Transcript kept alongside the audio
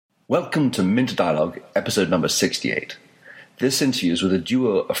Welcome to Minter Dialogue, episode number 68. This interview is with a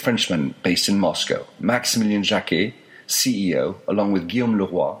duo of Frenchmen based in Moscow, Maximilien Jacquet, CEO, along with Guillaume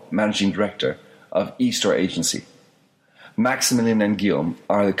Leroy, Managing Director of eStore Agency. Maximilien and Guillaume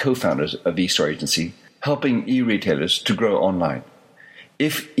are the co-founders of eStore Agency, helping e-retailers to grow online.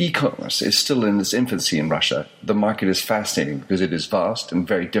 If e-commerce is still in its infancy in Russia, the market is fascinating because it is vast and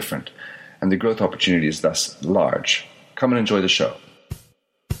very different, and the growth opportunity is thus large. Come and enjoy the show.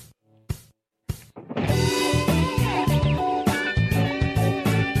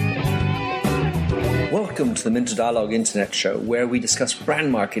 Welcome to the Minter Dialogue Internet Show, where we discuss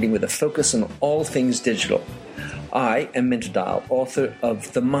brand marketing with a focus on all things digital. I am Minter Dial, author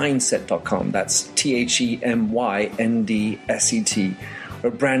of TheMyndset.com, that's TheMyndset,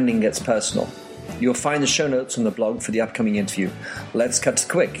 where branding gets personal. You'll find the show notes on the blog for the upcoming interview. Let's cut to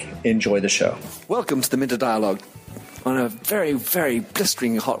the quick. Enjoy the show. Welcome to the Minter Dialogue. On a very, very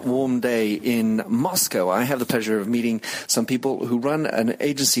blistering hot, warm day in Moscow, I have the pleasure of meeting some people who run an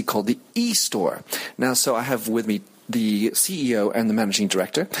agency called the eStore. Now, so I have with me the CEO and the managing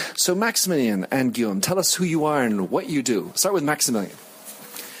director. So Maximilien and Guillaume, tell us who you are and what you do. Start with Maximilien.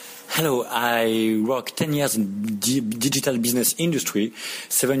 Hello, I work 10 years in digital business industry,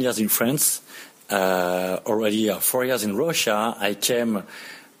 7 years in France, already 4 years in Russia. I came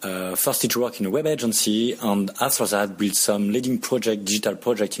firstly to work in a web agency, and after that built some leading digital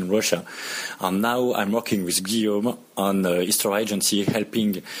project in Russia. And now I'm working with Guillaume on eStore agency,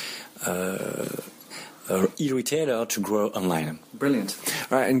 helping e-retailer to grow online. Brilliant.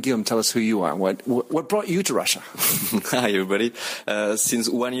 All right, and Guillaume, tell us who you are. What brought you to Russia? Hi, everybody. Since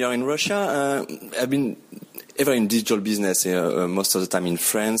 1 year in Russia, I've been ever in digital business, most of the time in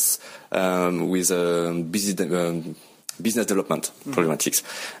France, with business development problematics.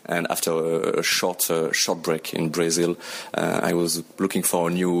 And after a short break in Brazil, I was looking for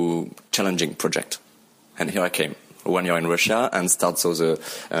a new challenging project. And here I came, 1 year in Russia, and started the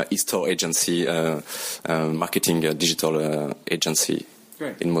eStore agency, marketing digital agency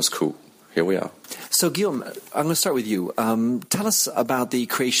in Moscow. Here we are. So, Guillaume, I'm going to start with you. Tell us about the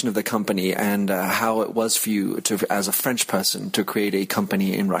creation of the company and how it was for you, as a French person, to create a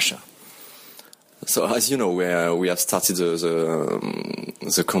company in Russia. So, as you know, we have started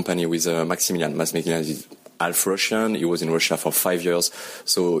the company with Maximilien. Maximilien is half Russian. He was in Russia for 5 years.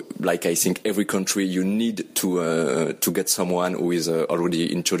 So, like I think every country, you need to get someone who is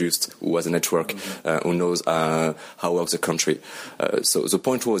already introduced, who has a network, who knows how works the country. So the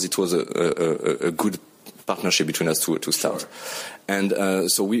point was, it was a good partnership between us to start. Sure. And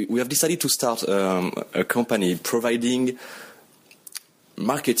so we have decided to start a company providing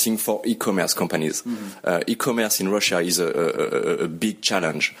marketing for e-commerce companies. E-commerce in Russia is a big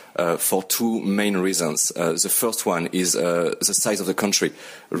challenge for two main reasons. The first one is the size of the country.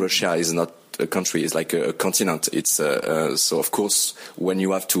 Russia is not a country, it's like a continent. It's so of course when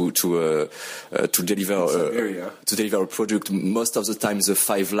you have to deliver a product, most of the time the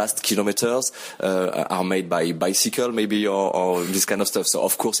 5 last kilometers are made by bicycle maybe or this kind of stuff. So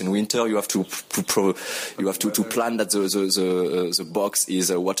of course in winter you have to plan that the box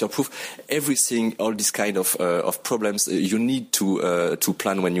is waterproof. Everything, all this kind of problems you need to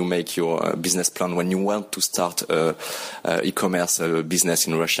plan when you make your business plan, when you want to start e-commerce business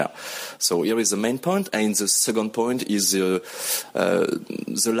in Russia. So here is the main point, and the second point is the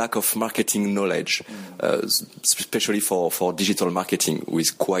lack of marketing knowledge, especially for digital marketing, which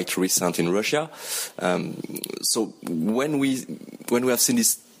is quite recent in Russia. So when we have seen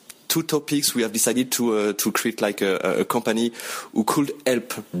these two topics, we have decided to create like a company who could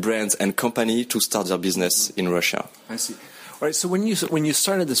help brands and company to start their business in Russia. I see. All right. So when you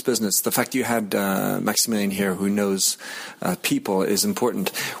started this business, the fact you had Maximilien here who knows people is important.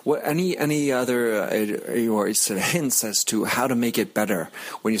 What any other or sort of hints as to how to make it better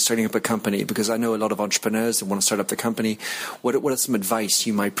when you're starting up a company? Because I know a lot of entrepreneurs that want to start up the company. What are some advice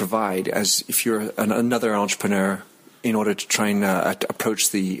you might provide as if you're another entrepreneur in order to try and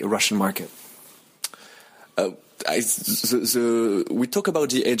approach the Russian market? We talk about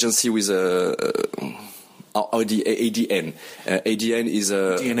the agency with the ADN. ADN is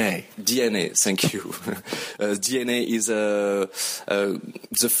DNA. DNA. Thank you. DNA is the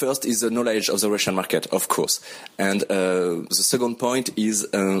first is the knowledge of the Russian market, of course, and the second point is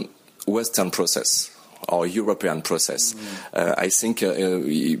Western process or European process. I think.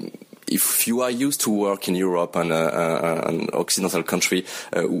 if you are used to work in Europe and an Occidental country,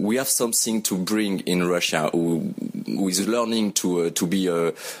 we have something to bring in Russia who is learning to be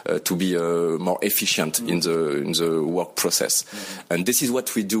more efficient in the work process. And this is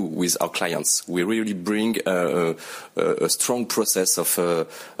what we do with our clients. We really bring a strong process of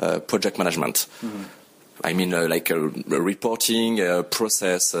project management. I mean, like a reporting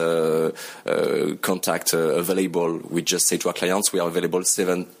process, contact available. We just say to our clients, we are available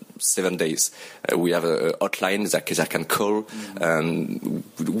 7 days. We have a hotline that can call.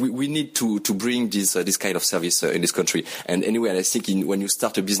 We need to bring this kind of service in this country. And anyway, I think when you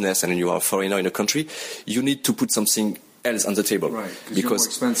start a business and you are a foreigner in a country, you need to put something else on the table, right? Because you're more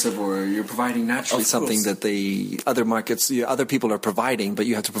expensive, or you're providing naturally something that the other markets, other people are providing, but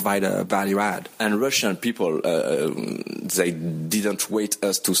you have to provide a value add. And Russian people, they didn't wait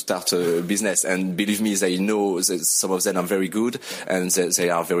us to start a business, and believe me, they know that some of them are very good and they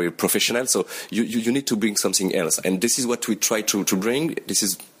are very professional. So you need to bring something else, and this is what we try to bring. This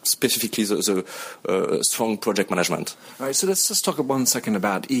is specifically the strong project management. All right, so let's just talk 1 second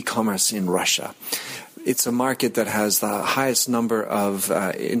about e-commerce in Russia. It's a market that has the highest number of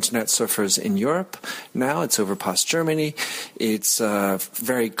internet surfers in Europe. Now it's overpassed Germany. It's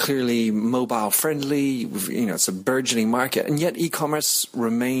very clearly mobile friendly. It's a burgeoning market, and yet e-commerce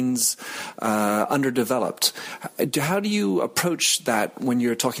remains underdeveloped. How do you approach that when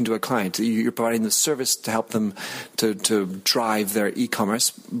you're talking to a client? You're providing the service to help them to drive their e-commerce,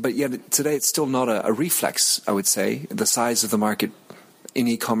 but yet today it's still not a reflex, I would say. The size of the market in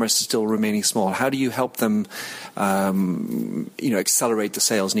e-commerce is still remaining small. How do you help them, accelerate the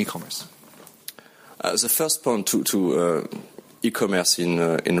sales in e-commerce? The first point to e-commerce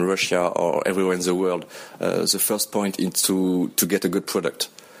in Russia or everywhere in the world, the first point is to get a good product.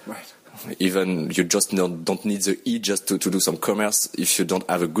 Right. Even you just don't need the E just to do some commerce. If you don't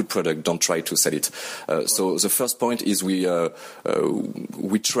have a good product, don't try to sell it. So the first point is we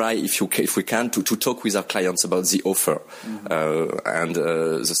try, if we can, to talk with our clients about the offer. And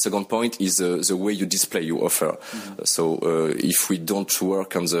the second point is the way you display your offer. So if we don't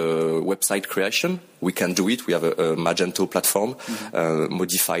work on the website creation, we can do it. We have a Magento platform,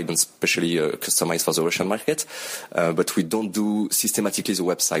 modified and specially customized for the Russian market. But we don't do systematically the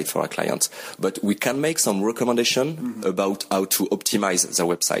website for our clients. But we can make some recommendation about how to optimize the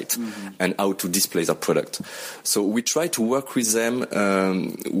website and how to display the product. So we try to work with them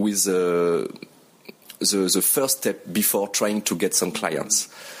with the first step before trying to get some clients.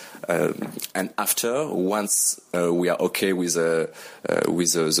 And after, once we are okay with the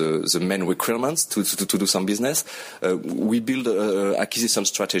main requirements to do some business, we build an acquisition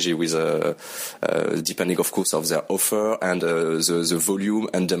strategy with depending, of course, of their offer and the volume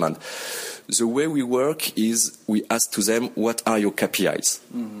and demand. The way we work is we ask to them, what are your KPIs?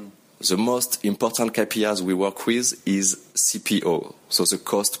 The most important KPIs we work with is CPO, so the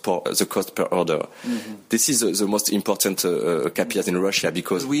cost per order. This is the most important KPIs in Russia,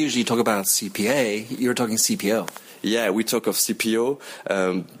 because we usually talk about CPA. You're talking CPO. Yeah, we talk of CPO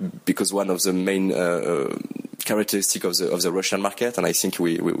because one of the main characteristic of the Russian market, and I think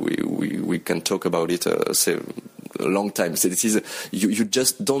we can talk about it a long time. So this is you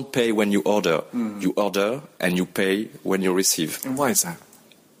just don't pay when you order. You order and you pay when you receive. And why is that?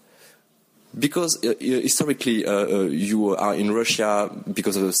 Because historically you are in Russia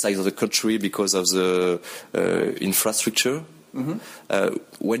because of the size of the country, because of the infrastructure.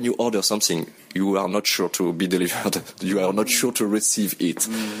 When you order something, you are not sure to be delivered. You are not sure to receive it.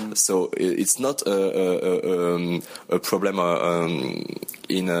 So it's not a problem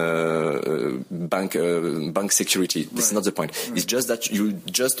in bank security. This is not the point. It's just that you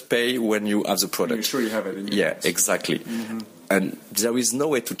just pay when you have the product. You're sure you have it. Yeah, exactly. And there is no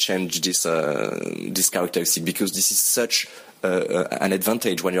way to change this characteristic, because this is such an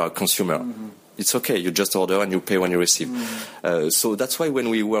advantage when you are a consumer. It's okay, you just order and you pay when you receive. So that's why when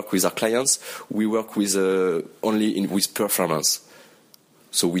we work with our clients, we work with only with performance.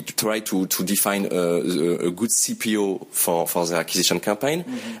 So we try to define a good CPO for the acquisition campaign,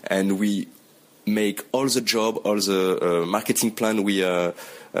 and we make all the job, all the marketing plan we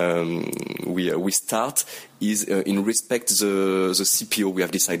start is in respect the CPO we have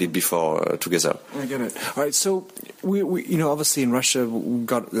decided before together. I get it. All right, so we obviously in Russia we've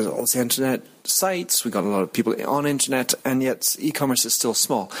got all the internet sites, we've got a lot of people on internet, and yet e-commerce is still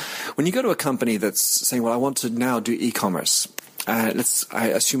small. When you go to a company that's saying, well, I want to now do e-commerce, I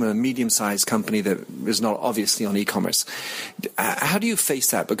assume a medium-sized company that is not obviously on e-commerce. How do you face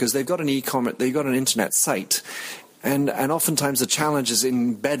that? Because they've got an e-commerce, they've got an internet site, and oftentimes the challenge is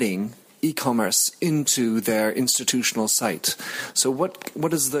embedding e-commerce into their institutional site. So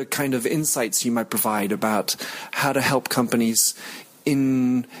what is the kind of insights you might provide about how to help companies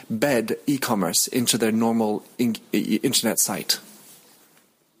embed e-commerce into their normal internet site?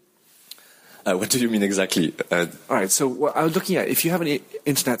 What do you mean exactly? All right, so what I was looking at, if you have an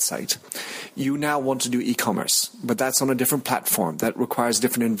internet site, you now want to do e-commerce, but that's on a different platform that requires a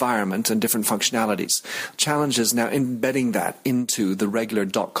different environment and different functionalities. Challenge is now embedding that into the regular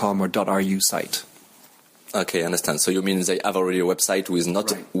 .com or .ru site. Okay, I understand. So you mean they have already a website who is not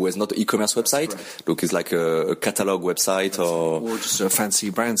an e-commerce website? Right. Look, it's like a catalog website or just a fancy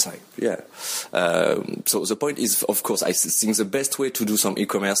brand site. Yeah. So the point is, of course, I think the best way to do some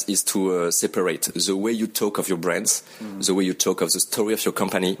e-commerce is to separate the way you talk of your brands, the way you talk of the story of your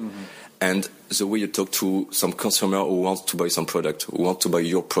company, and the way you talk to some consumer who wants to buy some product, who want to buy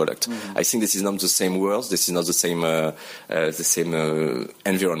your product. I think this is not the same words. This is not the same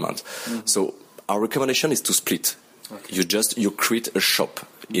environment. So our recommendation is to split. Okay. You create a shop.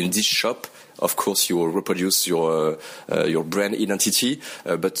 In this shop, of course, you will reproduce your brand identity,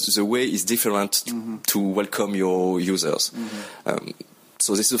 but the way is different to welcome your users.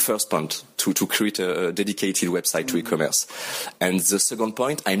 So this is the first point, to create a dedicated website to e-commerce. And the second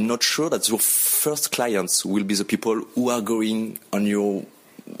point, I'm not sure that your first clients will be the people who are going on your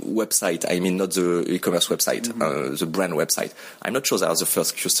website. I mean, not the e-commerce website, the brand website. I'm not sure they are the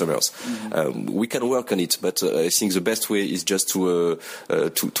first customers. We can work on it, but I think the best way is just to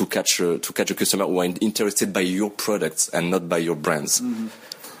catch a customer who are interested by your products and not by your brands.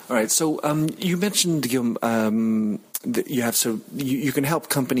 All right. So you mentioned, Guillaume, that you can help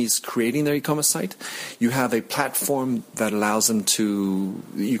companies creating their e-commerce site. You have a platform that allows them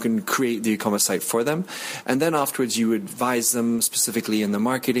you can create the e-commerce site for them, and then afterwards you advise them specifically in the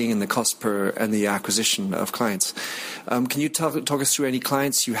marketing and the cost per and the acquisition of clients. Can you talk us through any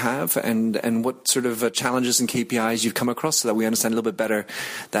clients you have and what sort of challenges and KPIs you've come across so that we understand a little bit better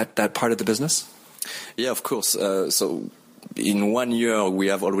that part of the business? Yeah, of course. So in 1 year, we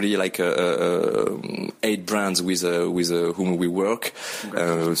have already 8 brands with whom we work.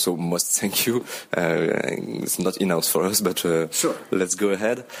 So most thank you. It's not enough for us, but sure. Let's go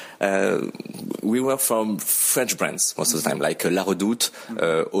ahead. We work from French brands most of the time, like La Redoute,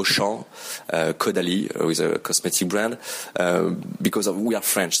 Auchan, Caudalie, with a cosmetic brand, because we are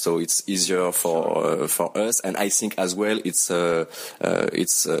French, so it's easier for us. And I think as well, it's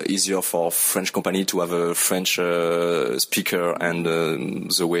easier for French company to have a French speaker, and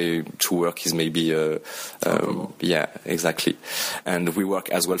the way to work is maybe yeah, exactly. And we work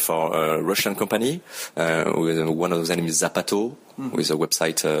as well for a Russian company. One of them is Zapato, with a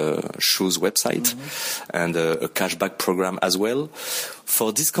website, shoes website, and a cashback program as well.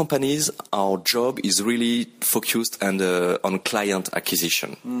 For these companies, our job is really focused on client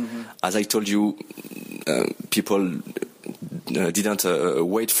acquisition. As I told you, people didn't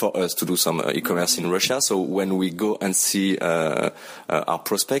wait for us to do some e-commerce in Russia. So when we go and see our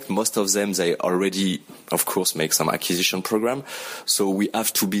prospect, most of them, they already, of course, make some acquisition program. So we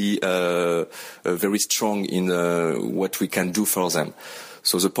have to be very strong in what we can do for them.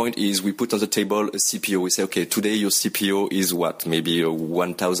 So the point is, we put on the table a CPO. We say, okay, today your CPO is what? Maybe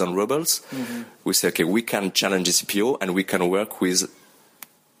 1,000 rubles. We say, okay, we can challenge the CPO and we can work with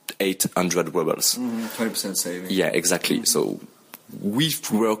 800 rubles. 20% saving. Yeah, exactly. So we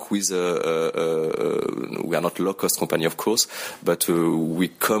work with we are not low cost company, of course, but we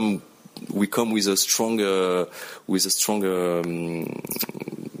come with a stronger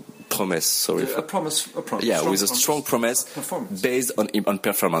promise. Sorry, a promise. Yeah, with a strong promise based on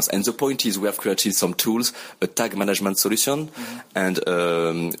performance. And the point is, we have created some tools, a tag management solution, and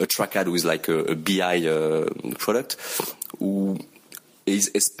a track ad with like a BI product, who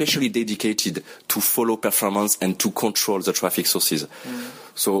is especially dedicated to follow performance and to control the traffic sources.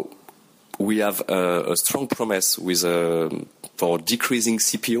 So we have a strong promise with for decreasing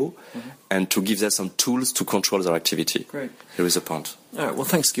CPO and to give them some tools to control their activity. Great. Here is a point. All right. Well,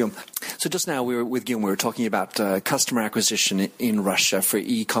 thanks, Guillaume. So just now we were talking about customer acquisition in Russia for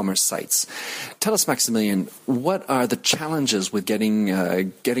e-commerce sites. Tell us, Maximilian, what are the challenges with getting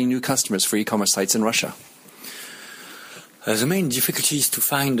new customers for e-commerce sites in Russia? The main difficulty is to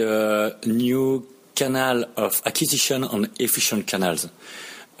find a new canal of acquisition on efficient canals.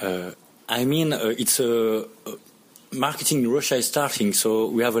 It's a marketing in Russia is starting, so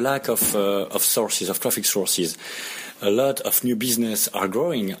we have a lack of sources, of traffic sources. A lot of new business are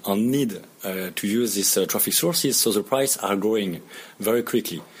growing and need to use these traffic sources, so the price are growing very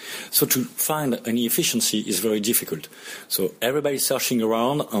quickly. So to find any efficiency is very difficult. So everybody's searching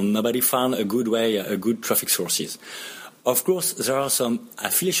around and nobody found a good way, a good traffic sources. Of course, there are some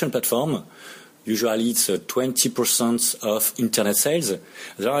affiliation platforms. Usually it's 20% of internet sales.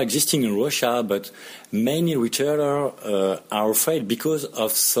 They are existing in Russia, but many retailers are afraid because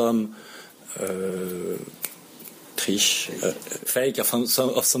of some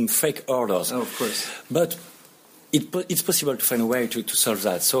some fake orders. Oh, of course. But it's possible to find a way to solve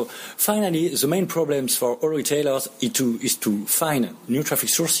that. So finally, the main problems for all retailers is to find new traffic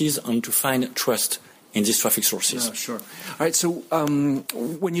sources and to find trust in these traffic sources. Oh, sure. All right. So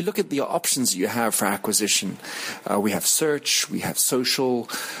when you look at the options you have for acquisition, we have search, we have social.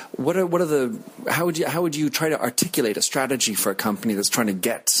 How would you try to articulate a strategy for a company that's trying to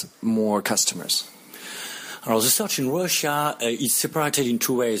get more customers? The search in Russia is separated in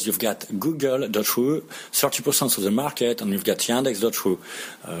two ways. You've got Google.ru, 30% of the market, and you've got Yandex.ru,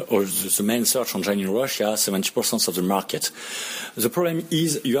 or the main search engine in Russia, 70% of the market. The problem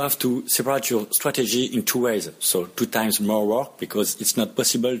is you have to separate your strategy in two ways. So 2 times more work, because it's not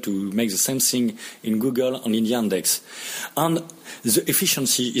possible to make the same thing in Google and in Yandex. And the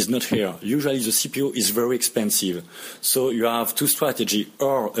efficiency is not here. Usually the CPO is very expensive. So you have 2 strategies,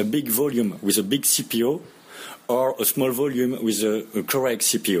 or a big volume with a big CPO, or a small volume with a correct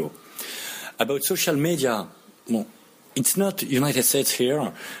CPO. About social media, well, it's not United States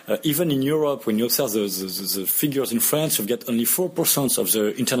here. Even in Europe, when you observe the figures in France, you've got only 4% of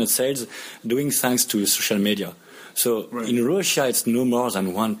the internet sales doing thanks to social media. So right. In Russia, it's no more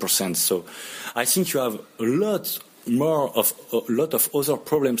than 1%. So I think you have a lot of other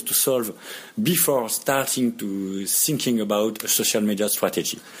problems to solve before starting to thinking about a social media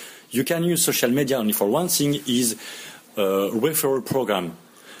strategy. You can use social media only for one thing, is a referral program.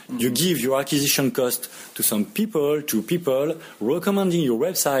 Mm-hmm. You give your acquisition cost to some people, recommending your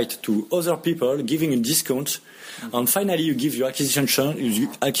website to other people, giving a discount, and finally you give your acquisition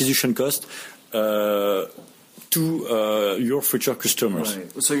cost to your future customers.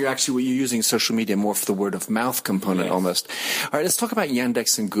 Right. So you're using social media more for the word of mouth component. Yes. Almost. All right, let's talk about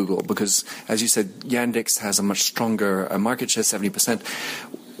Yandex and Google, because as you said, Yandex has a much stronger market share, 70%.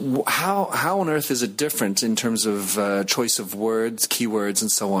 How on earth is it different in terms of choice of words, keywords,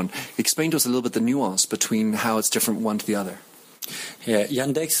 and so on? Explain to us a little bit the nuance between how it's different one to the other. Yeah,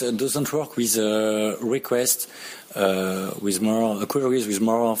 Yandex doesn't work with requests with more queries with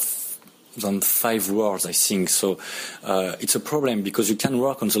more than 5 words, I think. So it's a problem because you can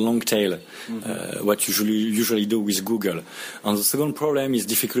work on the long tail, what you usually do with Google. And the second problem is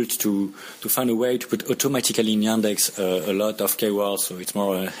difficult to find a way to put automatically in Yandex a lot of keywords, so it's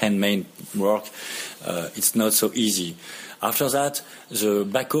more handmade work. It's not so easy. After that, the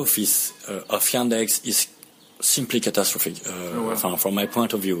back office of Yandex is simply catastrophic. From my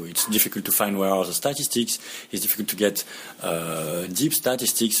point of view, it's difficult to find where are the statistics. It's difficult to get deep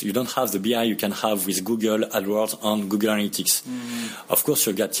statistics. You don't have the BI you can have with Google AdWords and Google Analytics. Of course,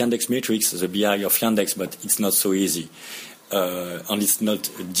 you got Yandex Metrics, the BI of Yandex, but it's not so easy. And it's not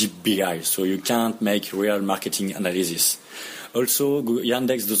deep BI, so you can't make real marketing analysis. Also,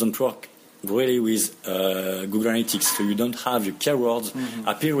 Yandex doesn't work really with Google Analytics, so you don't have your keywords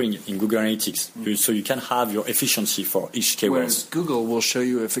appearing in Google Analytics, so you can have your efficiency for each keyword. Whereas Google will show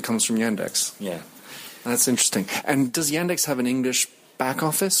you if it comes from Yandex. Yeah. That's interesting. And does Yandex have an English back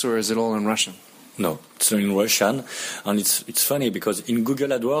office, or is it all in Russian? No, it's in Russian, and it's funny because in Google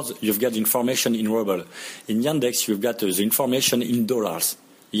AdWords you've got information in ruble. In Yandex you've got the information in dollars.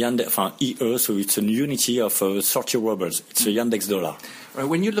 EE, so it's a unity of 30 rubles. It's a Yandex dollar. Right,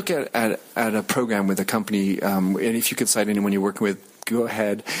 when you look at a program with a company, and if you could cite anyone you're working with, go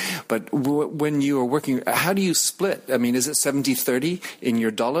ahead. But when you are working, how do you split? I mean, is it 70-30 in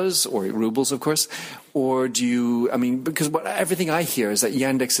your dollars or rubles, of course? Or do you, I mean, because everything I hear is that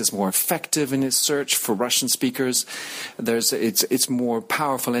Yandex is more effective in its search for Russian speakers. It's more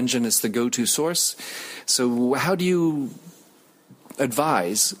powerful engine. It's the go-to source. So how do you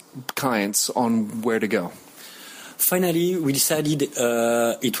advise clients on where to go? Finally, we decided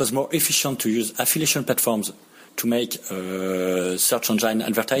it was more efficient to use affiliation platforms to make search engine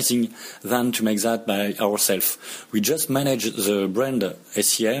advertising than to make that by ourselves. We just manage the brand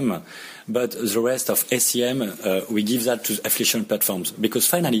SEM, but the rest of SEM, we give that to affiliation platforms, because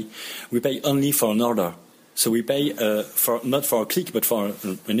finally, we pay only for an order. So we pay not for a click, but for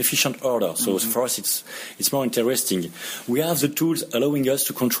an efficient order. So for us, it's more interesting. We have the tools allowing us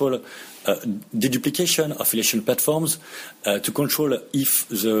to control deduplication of affiliation platforms, to control if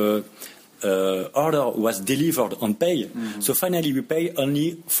the order was delivered on pay. So finally, we pay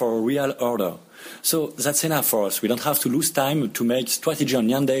only for a real order. So that's enough for us. We don't have to lose time to make strategy on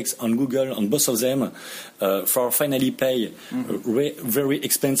Yandex, on Google, on both of them, for finally pay a very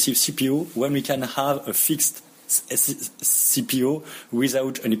expensive CPU when we can have a fixed CPO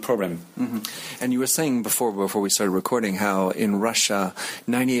without any problem. Mm-hmm. And you were saying before we started recording how in Russia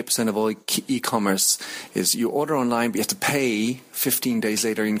 98% of all e-commerce is you order online but you have to pay 15 days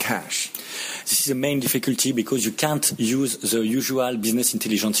later in cash. This is the main difficulty because you can't use the usual business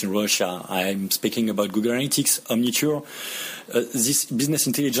intelligence in Russia. I'm speaking about Google Analytics, Omniture. This business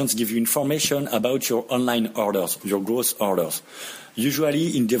intelligence gives you information about your online orders, your gross orders.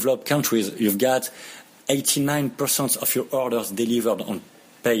 Usually in developed countries, you've got 89% of your orders delivered on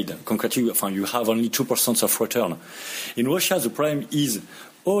paid. Concretely, you have only 2% of return. In Russia, the problem is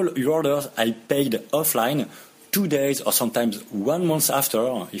all your orders are paid offline 2 days or sometimes 1 month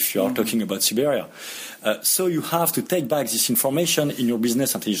after, if you are talking about Siberia. So you have to take back this information in your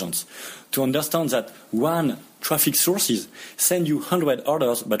business intelligence to understand that one traffic sources send you 100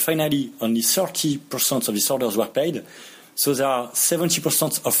 orders, but finally only 30% of these orders were paid. So there are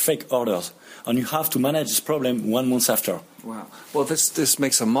 70% of fake orders, and you have to manage this problem 1 month after. Wow. Well, this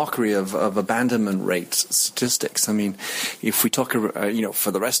makes a mockery of abandonment rate statistics. I mean, if we talk,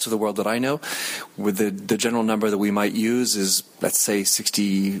 for the rest of the world that I know, with the general number that we might use is, let's say,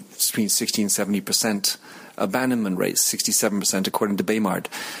 between 60 and 70% abandonment rate, 67% according to Baymard.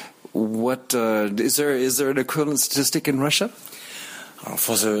 What is there an equivalent statistic in Russia?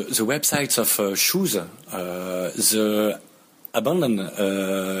 For the websites of shoes, the abandon,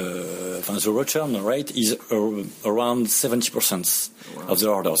 the return rate is around 70% of the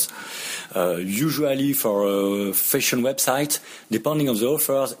orders. Usually for a fashion website, depending on the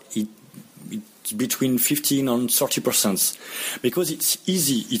offers, it's between 15 and 30%. Because it's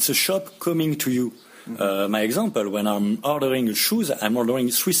easy. It's a shop coming to you. My example, when I'm ordering shoes, I'm ordering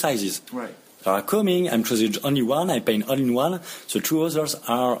 3 sizes. Right. They are coming, I'm choosing only one, I pay only one, so 2 others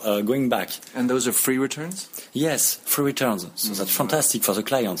are going back. And those are free returns? Yes, free returns. So that's fantastic for the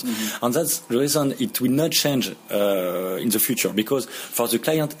client. And that's the reason it will not change in the future, because for the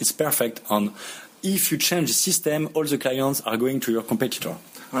client it's perfect. And if you change the system, all the clients are going to your competitor.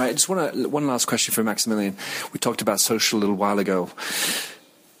 All right, just one last question for Maximilian. We talked about social a little while ago.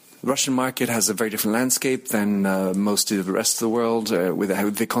 The Russian market has a very different landscape than most of the rest of the world with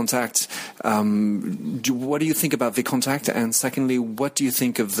VKontakte. What do you think about VKontakte? And secondly, what do you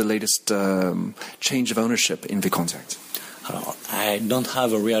think of the latest change of ownership in VKontakte? I don't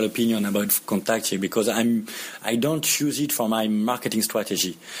have a real opinion about VKontakte because I don't use it for my marketing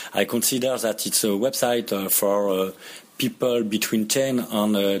strategy. I consider that it's a website for people between 10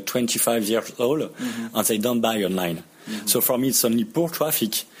 and 25 years old, and they don't buy online. So for me, it's only poor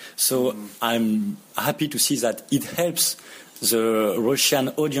traffic. So I'm happy to see that it helps the Russian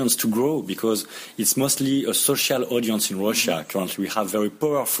audience to grow because it's mostly a social audience in Russia. Currently, we have very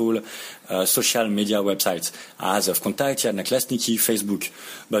powerful social media websites as VKontakte, Odnoklassniki, Facebook.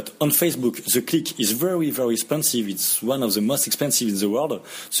 But on Facebook, the click is very, very expensive. It's one of the most expensive in the world.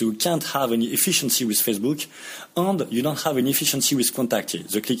 So you can't have any efficiency with Facebook, and you don't have any efficiency with VKontakte.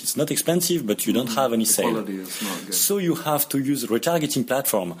 The click is not expensive, but you don't have any sale. Quality is not good. So you have to use retargeting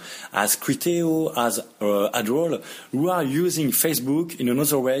platform as Criteo, as AdRoll, who are using Facebook in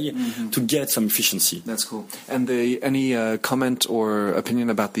another way to get some efficiency. That's cool. And any comment or opinion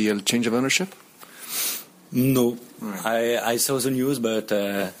about the change of ownership? No. Right. I saw the news, but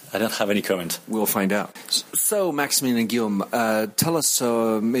I don't have any comment. We'll find out. So, Maximilian and Guillaume, tell us,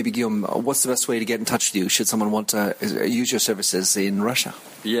 maybe Guillaume, what's the best way to get in touch with you should someone want to use your services in Russia?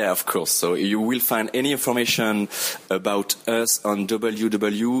 Yeah, of course. So you will find any information about us on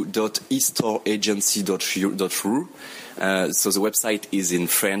www.estoreagency.ru. So the website is in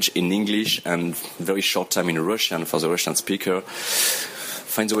French, in English, and very short time in Russian for the Russian speaker.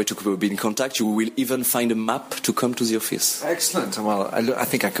 Find a way to be in contact. You will even find a map to come to the office. Excellent. Well, I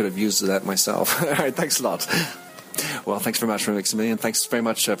think I could have used that myself. All right, thanks a lot. Well, thanks very much, Maximilian. Thanks very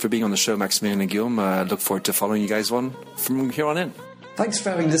much for being on the show, Maximilian and Guillaume. Look forward to following you guys on from here on in. Thanks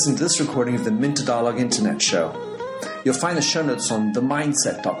for having listened to this recording of the Minter Dialogue Internet Show. You'll find the show notes on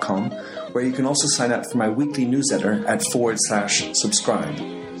themindset.com, where you can also sign up for my weekly newsletter at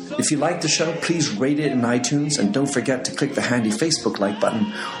 /subscribe. If you like the show, please rate it in iTunes, and don't forget to click the handy Facebook like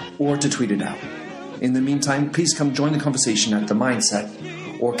button or to tweet it out. In the meantime, please come join the conversation at The Mindset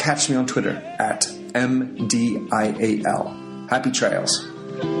or catch me on Twitter at MDIAL. Happy trails.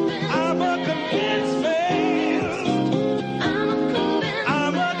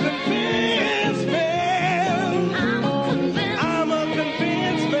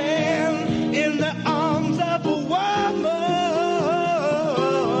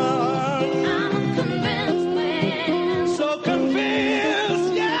 So convinced.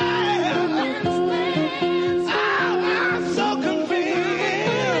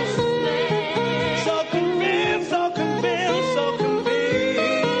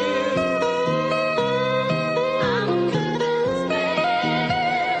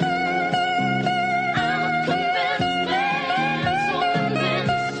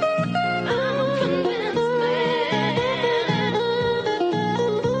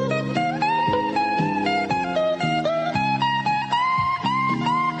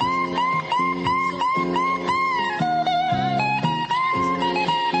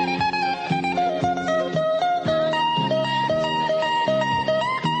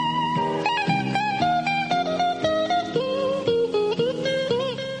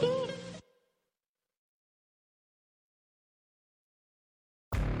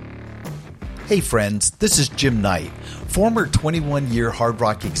 Hey friends, this is Jim Knight, former 21-year Hard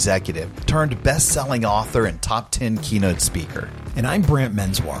Rock executive turned best-selling author and top 10 keynote speaker. And I'm Brant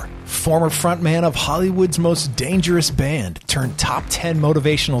Menswar, former frontman of Hollywood's most dangerous band turned top 10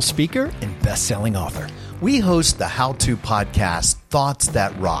 motivational speaker and best-selling author. We host the how-to podcast Thoughts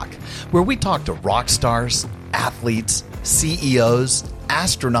That Rock, where we talk to rock stars, athletes, CEOs,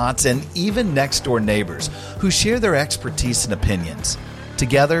 astronauts, and even next-door neighbors who share their expertise and opinions.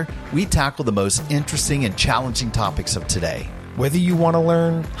 Together, we tackle the most interesting and challenging topics of today. Whether you want to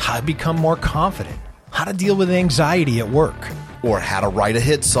learn how to become more confident, how to deal with anxiety at work, or how to write a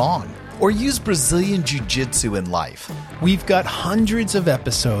hit song, or use Brazilian Jiu-Jitsu in life, we've got hundreds of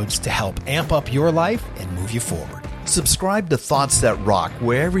episodes to help amp up your life and move you forward. Subscribe to Thoughts That Rock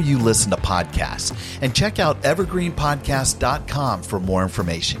wherever you listen to podcasts, and check out evergreenpodcast.com for more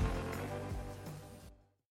information.